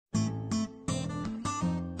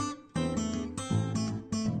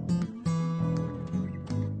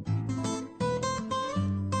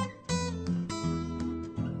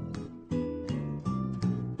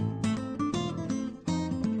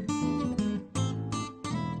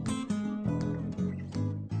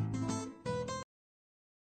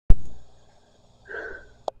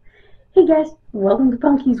guys, welcome to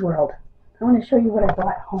Punky's World. I want to show you what I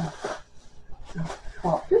brought home.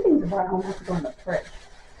 Well, two things I brought home have to go in the fridge.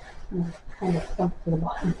 I'm kind of stumped to the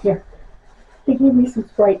bottom here. They gave me some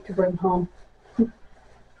Sprite to bring home.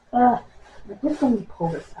 I just let me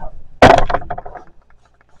pull this out.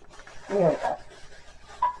 There we go.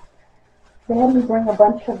 They had me bring a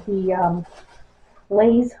bunch of the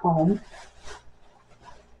Lay's home.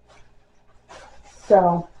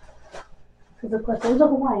 So, because of course there's a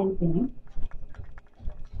Hawaiian theme.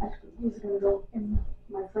 Actually, these are going to go in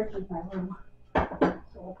my fridge in my room. So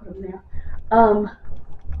I'll put them there.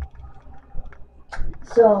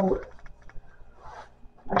 So,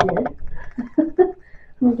 I did. Let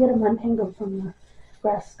me get them untangled from the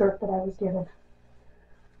grass skirt that I was given.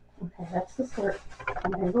 Okay, that's the skirt.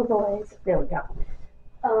 Untangle the Lays. There we go.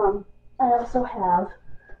 I also have,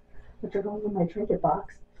 which are going in my trinket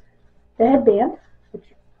box, the headband, which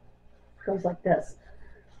goes like this.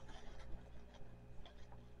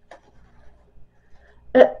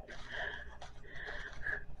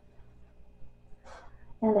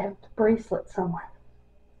 And I have a bracelet somewhere.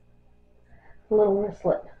 A little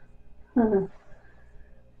wristlet.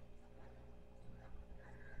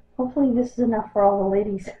 Hopefully this is enough for all the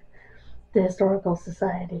ladies at the Historical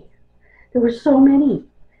Society. There were so many.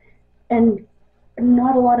 And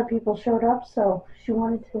not a lot of people showed up, so she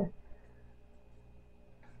wanted to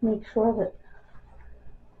make sure that,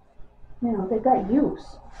 you know, they got use.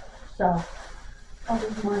 So, oh,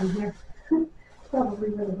 there's one in here. Probably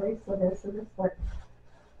where the bracelet is, so this one.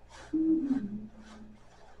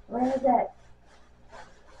 Where is that?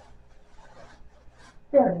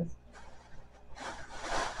 There it is.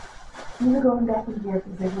 These are going back in here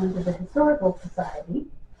because they're going to the Historical Society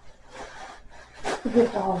to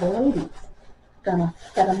give to all the ladies. Gonna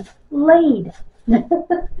get them laid.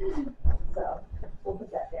 So, we'll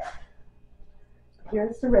put that there.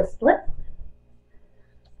 Here's the wristlet.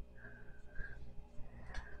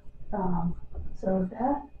 So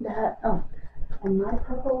oh, and my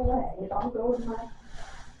purple leg, it all goes in my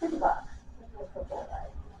trinket box. That's my purple leg.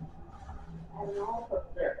 I have it all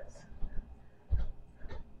purple. There it is.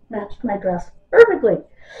 Matched my dress perfectly.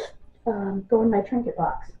 Go in my trinket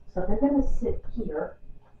box. So they're going to sit here.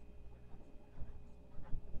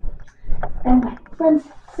 And my friend's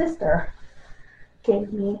sister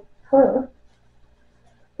gave me her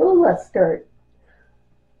hula skirt.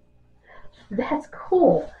 That's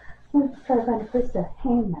cool. I'm going to try to find a place to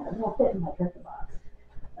hang that. It won't fit in my trinket box.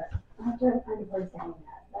 But I'll try to find a place to hang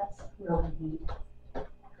that. That's really neat.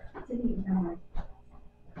 It's a neat memory.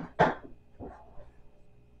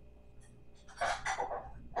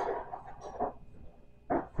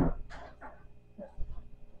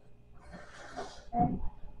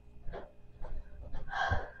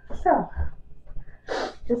 So,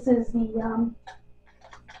 this is the, what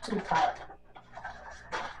do you call it?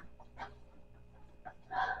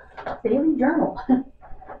 Daily Journal.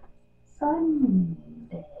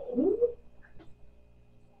 Sunday,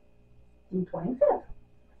 June 25th.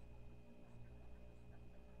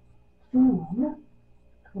 June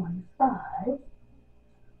 25,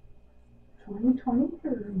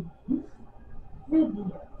 2023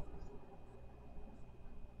 video.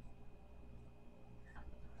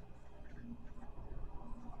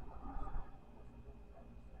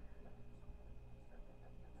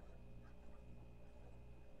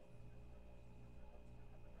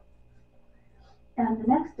 And the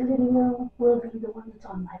next video will be the one that's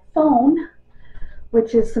on my phone,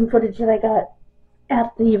 which is some footage that I got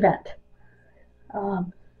at the event. So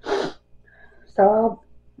I'll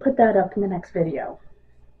put that up in the next video.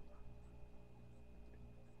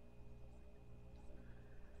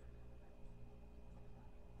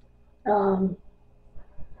 I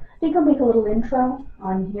think I'll make a little intro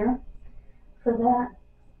on here for that.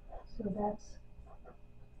 So that's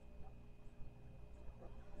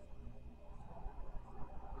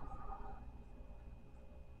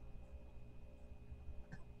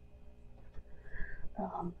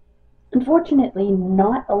unfortunately,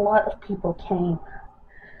 not a lot of people came.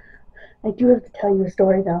 I do have to tell you a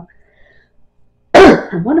story, though.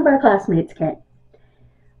 One of our classmates came.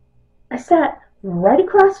 I sat right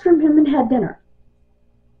across from him and had dinner.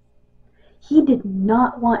 He did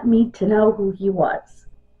not want me to know who he was.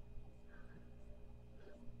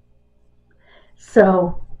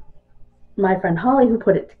 So, my friend Holly, who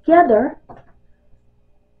put it together,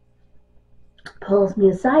 pulls me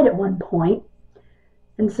aside at one point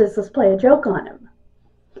and says, let's play a joke on him.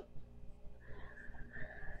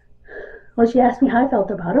 Well, she asked me how I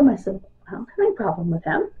felt about him. I said, I don't have any problem with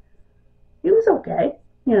him. He was okay,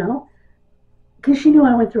 you know, because she knew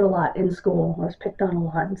I went through a lot in school. I was picked on a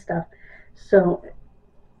lot and stuff. So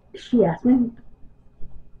she asked me,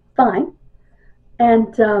 fine.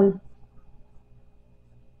 And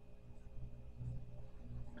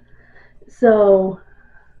so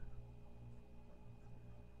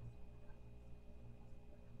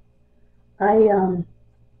I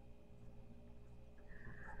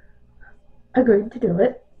agreed to do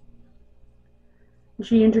it.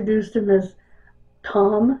 She introduced him as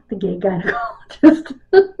Tom, the gay gynecologist.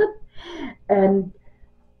 And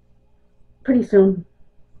pretty soon,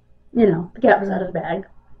 the cat was out of the bag,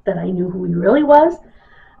 that I knew who he really was.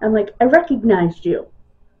 I'm like, I recognized you.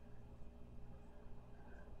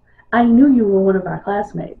 I knew you were one of our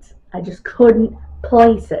classmates. I just couldn't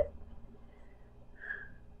place it.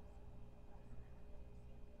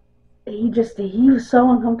 He was so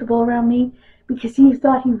uncomfortable around me because he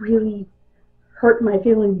thought he really hurt my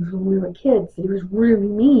feelings when we were kids. He was really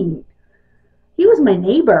mean. He was my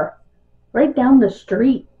neighbor, right down the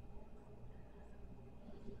street.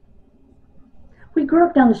 We grew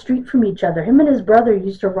up down the street from each other. Him and his brother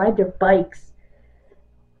used to ride their bikes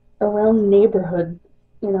around the neighborhood,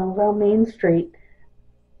 around Main Street.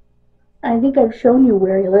 I think I've shown you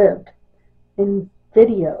where he lived in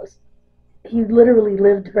videos. He literally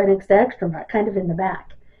lived right next to Extramark, kind of in the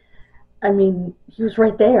back. I mean, he was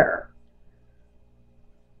right there.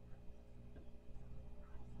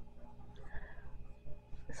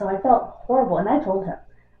 So I felt horrible, and I told him,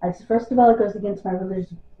 I said, first of all, it goes against my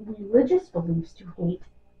religious beliefs to hate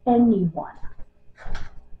anyone.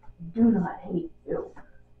 Do not hate you.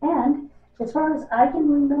 And as far as I can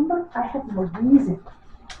remember, I have no reason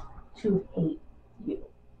to hate you.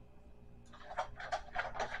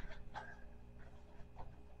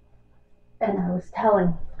 And I was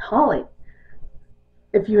telling Holly,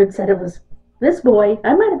 if you had said it was this boy,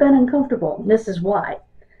 I might have been uncomfortable. This is why.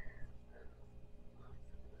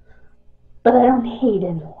 But I don't hate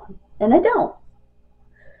anyone. And I don't.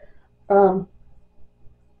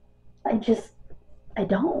 I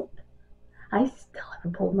don't. I still have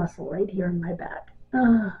a pulled muscle right here in my back.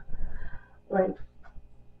 Right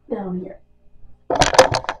down here.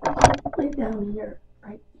 Right down here.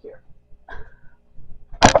 Right here.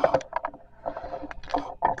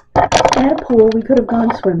 I had a pool. We could have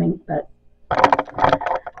gone swimming, but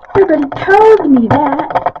everybody told me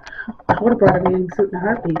that. I would have brought a bathing suit in a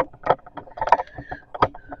heartbeat.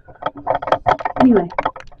 Anyway,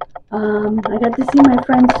 I got to see my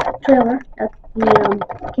friend's trailer at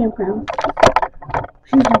the campground.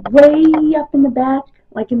 She's way up in the back,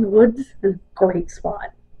 like in the woods. A great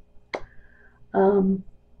spot. And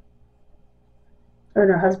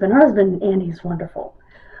her husband Andy's wonderful.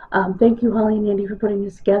 Thank you, Holly and Andy, for putting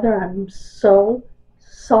this together. I'm so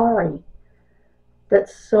sorry that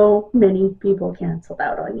so many people canceled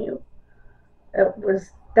out on you. That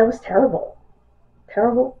was terrible.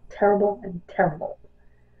 Terrible, terrible, and terrible.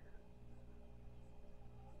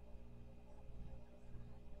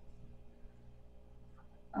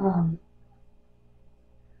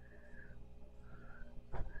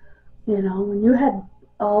 When you had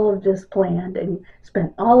all of this planned and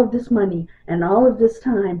spent all of this money and all of this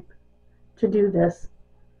time to do this,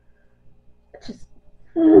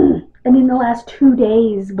 and in the last 2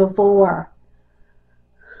 days before,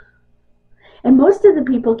 and most of the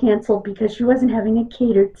people canceled because she wasn't having a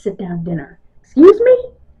catered sit-down dinner. Excuse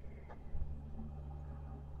me?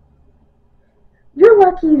 You're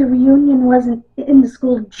lucky the reunion wasn't in the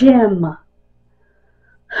school gym.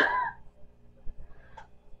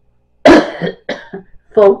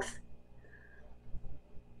 Folks,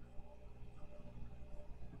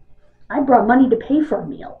 I brought money to pay for a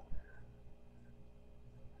meal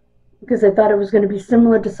because I thought it was going to be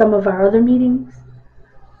similar to some of our other meetings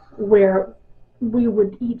where we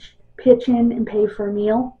would each pitch in and pay for a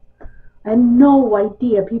meal. I had no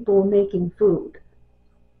idea people were making food.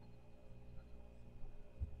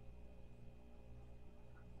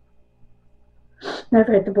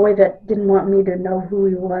 Matter of fact, the boy that didn't want me to know who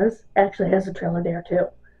he was actually has a trailer there too.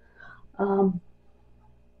 And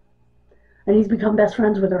he's become best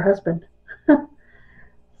friends with her husband.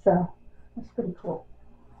 So, that's pretty cool.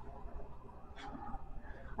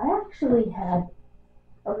 I actually had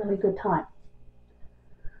a really good time.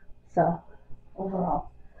 So,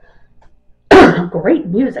 overall, great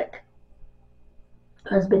music.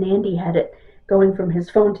 Husband Andy had it going from his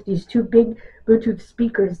phone to these two big Bluetooth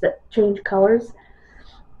speakers that change colors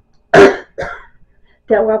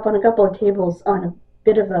that were up on a couple of tables on a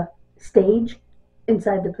bit of a stage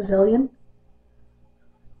inside the pavilion.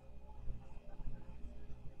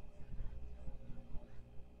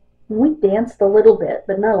 We danced a little bit,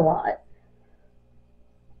 but not a lot.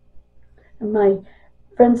 my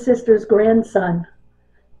friend's sister's grandson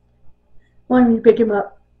wanted me to pick him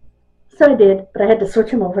up So I did, but I had to switch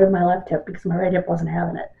him over to my left hip because my right hip wasn't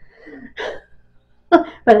having it.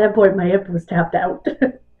 By that point, my hip was tapped out.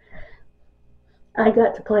 I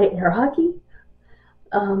got to play air hockey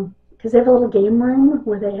because they have a little game room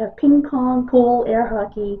where they have ping pong, pool, air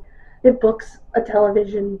hockey. They have books, a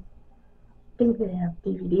television. I think they have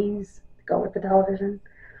DVDs to go with the television.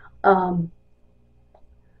 So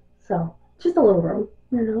just a little room,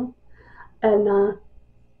 you know. And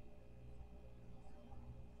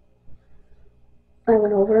I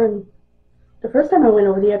went over, and the first time I went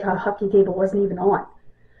over, the air hockey table wasn't even on.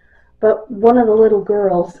 But one of the little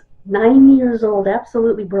girls, 9 years old,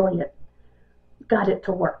 absolutely brilliant, got it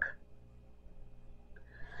to work.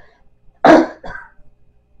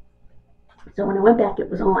 So when I went back, it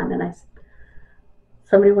was on, and I said,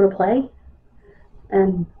 somebody want to play?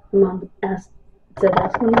 And Mom asked one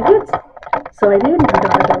of the kids. So I did, and her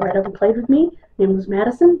daughter got right up and played with me. Her name was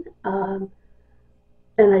Madison.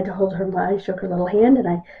 And I told her, I shook her little hand, and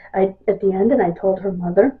I at the end, and I told her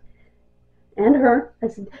mother and her, I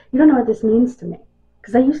said, you don't know what this means to me.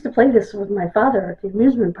 Because I used to play this with my father at the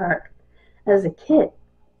amusement park as a kid.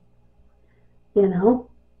 You know,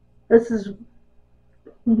 this is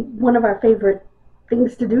one of our favorite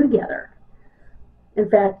things to do together. In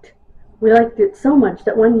fact, we liked it so much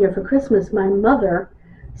that one year for Christmas, my mother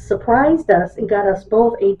surprised us and got us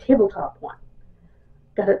both a tabletop one.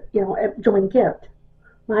 Got it, you know, a joint gift.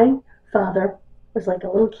 My father was like a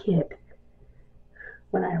little kid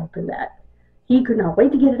when I opened that. He could not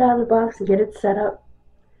wait to get it out of the box and get it set up.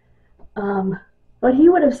 What he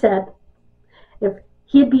would have said if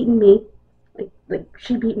he had beaten me, like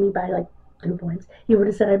she beat me by like 2 points, he would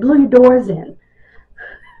have said, I blew your doors in.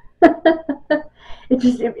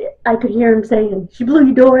 I could hear him saying, she blew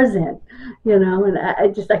your doors in, you know, and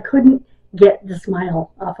I couldn't get the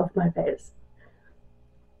smile off of my face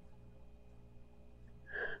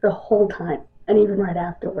the whole time, and even right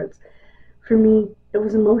afterwards. For me, it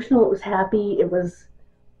was emotional, it was happy, this was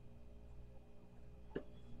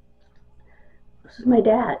my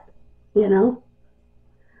dad, you know.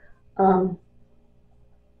 But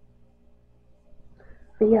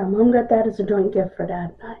yeah, Mom got that as a joint gift for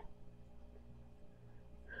Dad and I.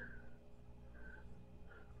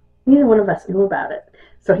 Neither one of us knew about it,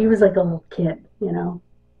 so he was like a little kid, you know.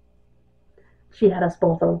 She had us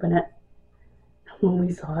both open it. When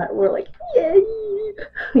we saw it, we're like, yay,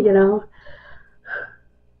 you know.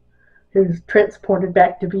 It was transported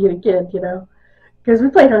back to being a kid, you know, because we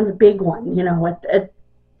played on the big one, you know, at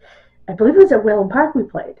I believe it was at Whalen Park we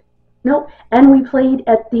played. No, and we played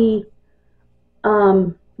at the,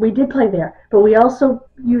 we did play there, but we also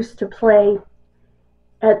used to play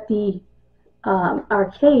at the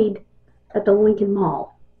arcade at the Lincoln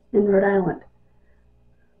Mall in Rhode Island.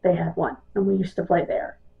 They had one, and we used to play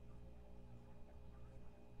there.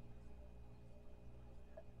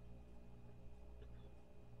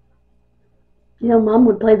 You know, Mom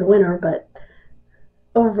would play the winner, but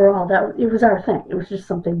overall, it was our thing. It was just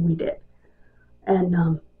something we did.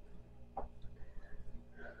 And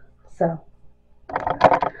so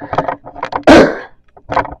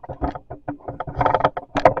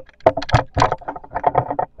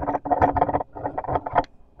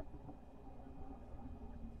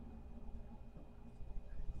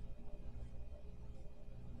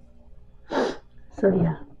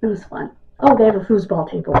yeah, it was fun. Oh, they have a foosball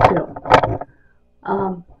table too,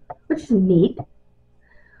 which is neat.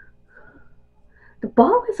 The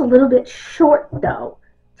ball is a little bit short, though.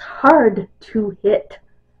 It's hard to hit.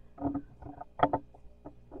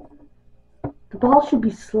 The ball should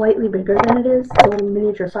be slightly bigger than it is. It's a little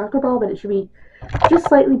miniature soccer ball, but it should be just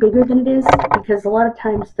slightly bigger than it is, because a lot of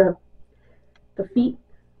times the feet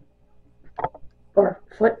or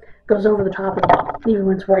foot goes over the top of the ball, even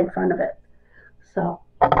when it's right in front of it. So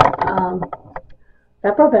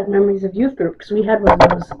that brought back memories of youth group, because we had one of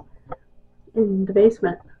those in the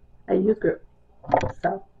basement at youth group.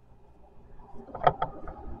 So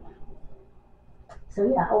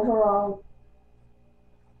yeah, overall,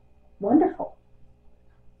 wonderful.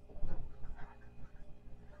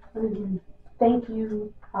 And again, thank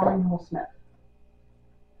you, Holly Smith.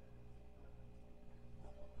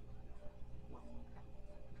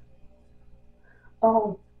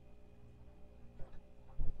 Oh,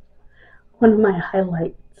 one of my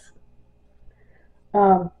highlights.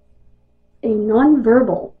 A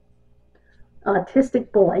nonverbal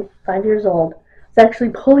autistic boy, 5 years old, was actually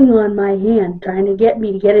pulling on my hand, trying to get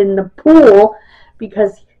me to get in the pool,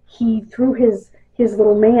 because he threw his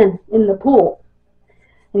little man in the pool.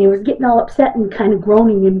 And he was getting all upset and kind of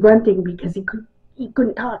groaning and grunting because he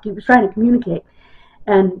couldn't talk. He was trying to communicate.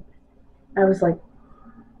 And I was like,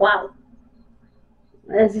 wow.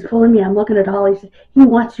 as he's pulling me, I'm looking at Holly. He said, he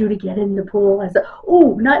wants you to get in the pool. I said,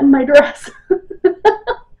 oh, not in my dress.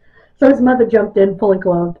 So his mother jumped in fully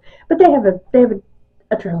clothed. But they have a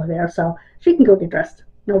trailer there, so she can go get dressed.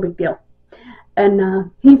 No big deal.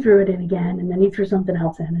 And he threw it in again, and then he threw something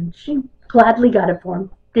else in, and she gladly got it for him.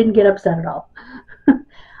 Didn't get upset at all.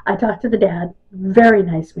 I talked to the dad. Very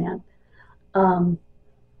nice man.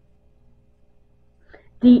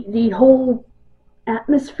 The whole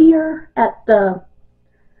atmosphere at the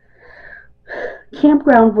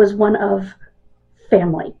campground was one of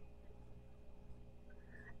family,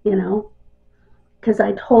 you know, because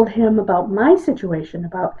I told him about my situation,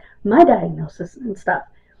 about my diagnosis and stuff,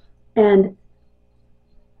 and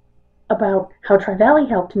about how Tri-Valley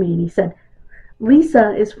helped me. And he said,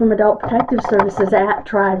 Lisa is from Adult Protective Services at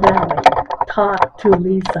Tri-Valley. Talk to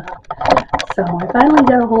Lisa. So I finally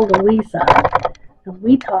got a hold of Lisa, and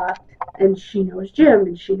we talked, and she knows Jim,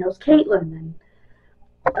 and she knows Caitlin, and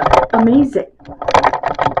amazing.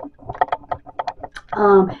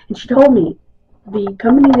 And she told me the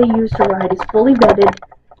company they use to ride is fully vetted.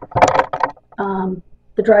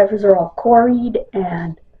 The drivers are all quarried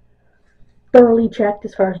and thoroughly checked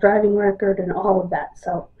as far as driving record and all of that.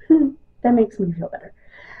 So that makes me feel better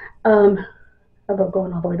about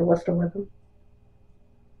going all the way to Worcester with them.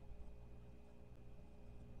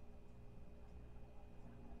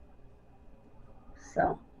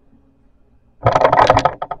 So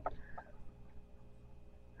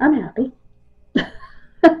I'm happy.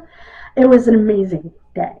 It was an amazing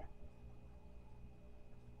day.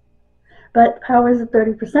 But power's at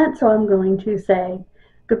 30%, so I'm going to say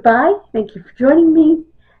goodbye. Thank you for joining me.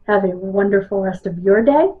 Have a wonderful rest of your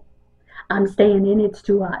day. I'm staying in. It's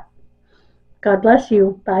too hot. God bless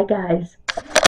you. Bye, guys.